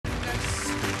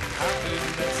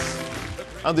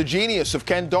And the genius of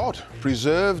Ken Dodd,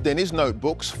 preserved in his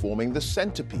notebooks, forming the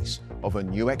centrepiece of a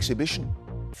new exhibition.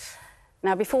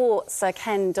 Now, before Sir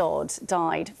Ken Dodd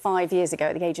died 5 years ago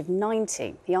at the age of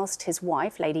 90, he asked his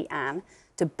wife, Lady Anne,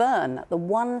 to burn the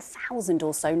 1,000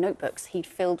 or so notebooks he'd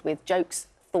filled with jokes,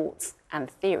 thoughts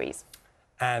and theories.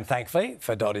 And thankfully,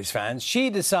 for Doddy's fans, she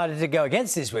decided to go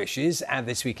against his wishes, and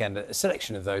this weekend a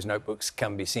selection of those notebooks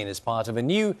can be seen as part of a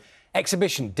new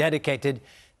exhibition dedicated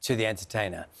to the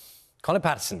entertainer. Colin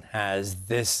Patterson has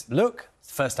this look. It's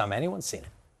the first time anyone's seen it.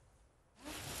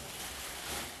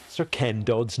 Sir Ken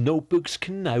Dodd's notebooks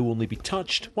can now only be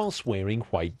touched whilst wearing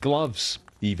white gloves,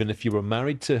 even if you were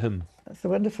married to him. That's the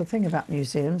wonderful thing about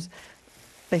museums.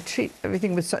 They treat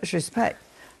everything with such respect.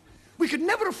 We could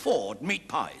never afford meat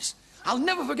pies. I'll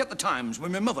never forget the times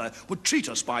when my mother would treat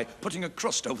us by putting a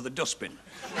crust over the dustbin.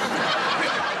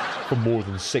 For more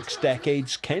than 6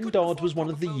 decades, Ken Dodd was one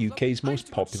of the UK's most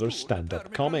popular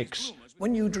stand-up comics.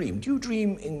 When you dream, do you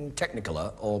dream in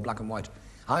Technicolor or black and white?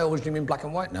 I always dream in black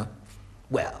and white now.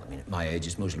 Well, I mean, at my age,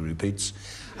 it's mostly repeats.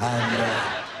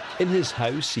 And, In his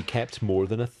house, he kept more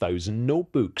than 1,000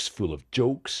 notebooks full of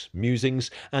jokes, musings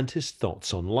and his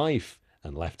thoughts on life,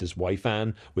 and left his wife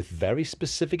Anne with very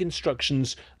specific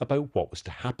instructions about what was to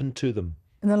happen to them.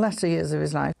 In the latter years of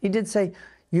his life, he did say,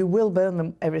 "You will burn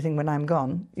them everything when I'm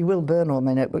gone. You will burn all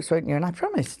my notebooks, won't you?" And I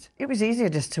promised. It was easier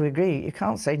just to agree. You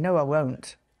can't say, "No, I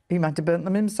won't." He might have burnt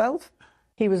them himself.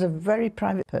 He was a very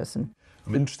private person.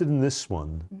 I'm interested in this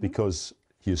one because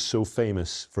he is so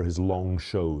famous for his long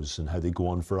shows and how they go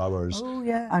on for hours. Oh,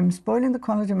 yeah. I'm spoiling the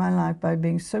quality of my life by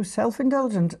being so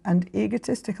self-indulgent and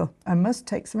egotistical. I must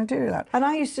take some material out. And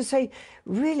I used to say,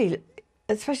 really,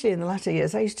 especially in the latter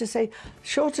years, I used to say,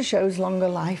 shorter shows, longer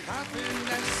life.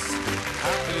 Happiness,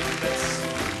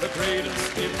 happiness, the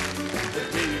greatest gift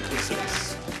that we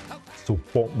possess. So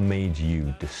what made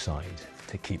you decide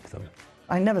to keep them?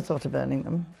 I never thought of burning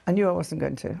them. I knew I wasn't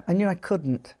going to. I knew I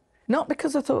couldn't. Not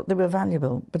because I thought they were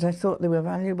valuable, but I thought they were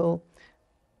valuable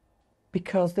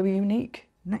because they were unique.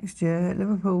 Next year,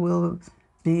 Liverpool will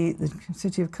be the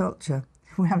city of culture.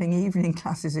 We're having evening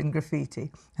classes in graffiti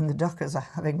and the dockers are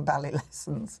having ballet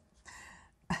lessons.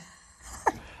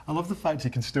 I love the fact he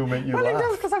can still make you Well, laugh. it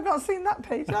does, because I've not seen that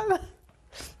page either.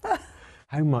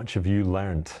 How much have you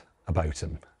learned about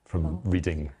him from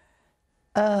reading?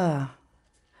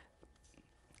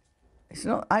 It's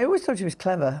not. I always thought he was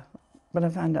clever, but I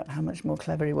found out how much more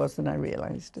clever he was than I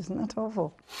realised. Isn't that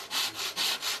awful?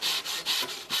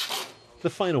 The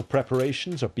final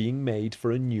preparations are being made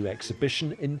for a new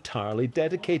exhibition entirely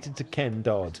dedicated to Ken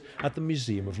Dodd at the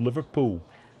Museum of Liverpool.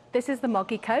 This is the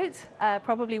Moggy coat,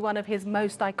 probably one of his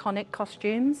most iconic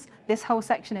costumes. This whole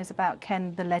section is about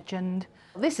Ken the legend.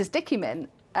 This is Dicky Mint,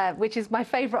 which is my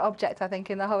favourite object, I think,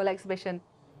 in the whole exhibition.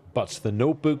 But the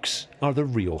notebooks are the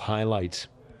real highlight.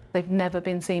 They've never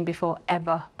been seen before,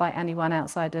 ever, by anyone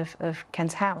outside of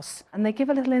Ken's house. And they give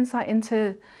a little insight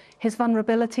into his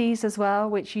vulnerabilities as well,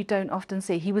 which you don't often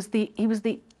see. He was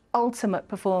the ultimate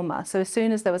performer. So as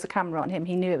soon as there was a camera on him,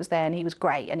 he knew it was there and he was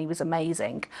great and he was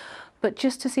amazing. But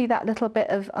just to see that little bit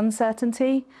of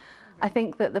uncertainty, I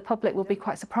think that the public will be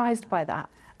quite surprised by that.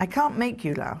 I can't make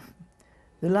you laugh.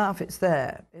 The laugh, it's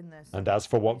there. And as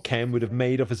for what Ken would have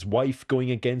made of his wife going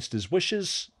against his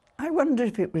wishes, I wonder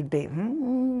if it would be,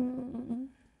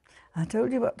 I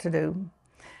told you what to do.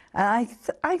 And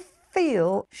I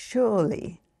feel,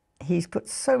 surely, he's put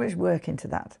so much work into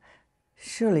that.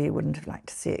 Surely he wouldn't have liked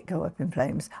to see it go up in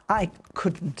flames. I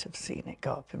couldn't have seen it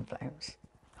go up in flames.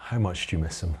 How much do you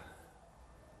miss him?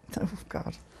 Oh,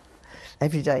 God.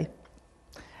 Every day.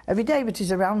 Every day, but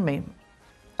he's around me.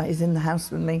 He's in the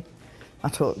house with me. I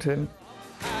talk to him.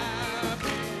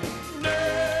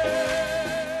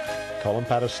 Colin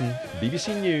Patterson,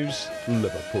 BBC News,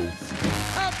 Liverpool.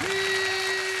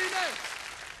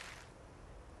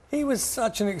 He was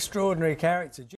such an extraordinary character.